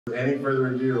Any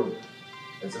further ado,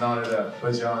 it's an honor to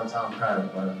put you on Tom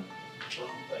Kier, but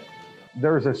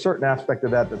there's a certain aspect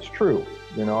of that that's true.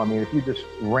 You know, I mean, if you just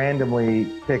randomly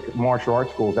pick martial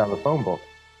arts schools out of the phone book,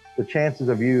 the chances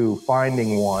of you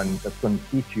finding one that's going to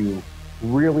teach you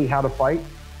really how to fight,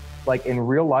 like in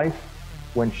real life,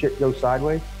 when shit goes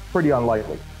sideways, pretty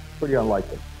unlikely. Pretty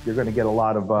unlikely. You're going to get a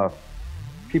lot of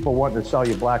people wanting to sell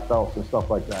you black belts and stuff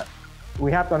like that.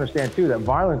 We have to understand too that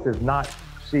violence is not,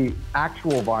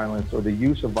 actual violence or the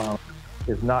use of violence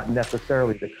is not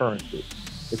necessarily the currency.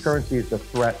 The currency is the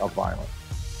threat of violence.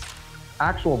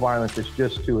 Actual violence is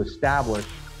just to establish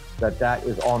that that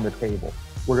is on the table.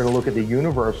 We're going to look at the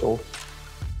universals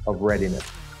of readiness.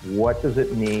 What does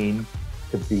it mean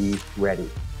to be ready?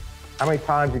 How many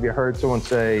times have you heard someone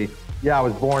say, yeah, I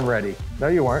was born ready? No,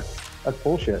 you weren't. That's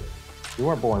bullshit. You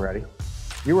weren't born ready.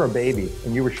 You were a baby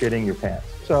and you were shitting your pants.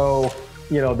 So,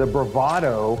 you know, the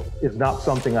bravado is not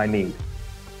something I need.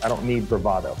 I don't need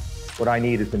bravado. What I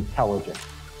need is intelligence.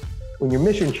 When your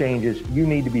mission changes, you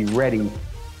need to be ready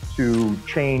to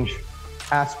change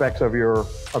aspects of your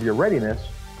readiness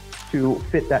to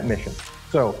fit that mission.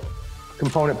 So,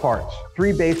 component parts.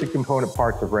 3 basic component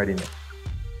parts of readiness: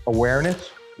 awareness,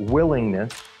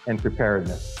 willingness, and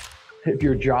preparedness. If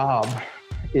your job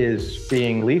is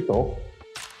being lethal,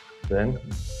 then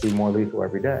be more lethal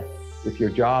every day. If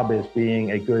your job is being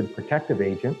a good protective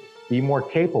agent, be more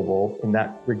capable in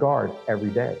that regard every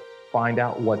day. Find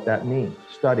out what that means.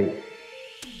 Study.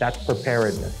 That's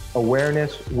preparedness.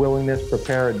 Awareness, willingness,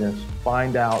 preparedness.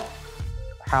 Find out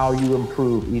how you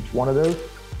improve each one of those,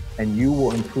 and you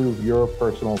will improve your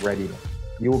personal readiness.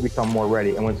 You will become more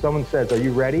ready. And when someone says, are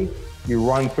you ready? You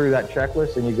run through that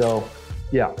checklist and you go,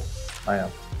 yeah, I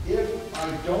am. If I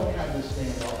don't have this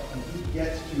stand up and he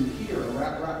gets to here,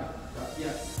 right,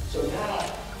 yeah. So now,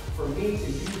 for me to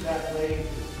use that blade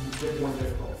is a bit more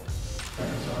difficult.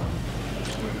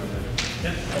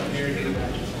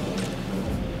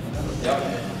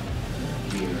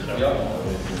 Yep.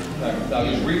 Now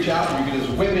just reach out and you can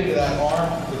just whip into that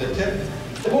arm with the tip.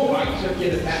 Boom, I just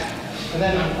get it back. And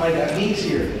then I got knees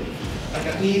here. I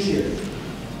got knees here.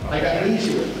 I got knees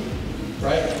here.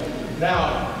 Right?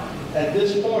 Now, at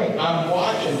this point, I'm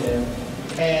watching him,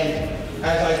 and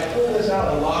as I pull this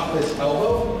out and lock this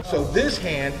elbow, so this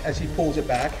hand, as he pulls it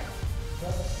back,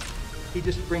 he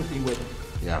just brings me with him.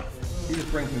 Yeah. He just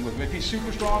brings me with him. If he's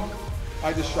super strong,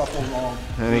 I just shuffle along.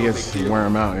 And he gets to wear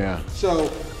him out, yeah.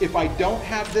 So if I don't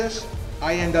have this,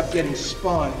 I end up getting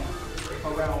spun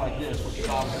around like this, which is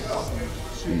obviously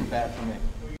super bad for me.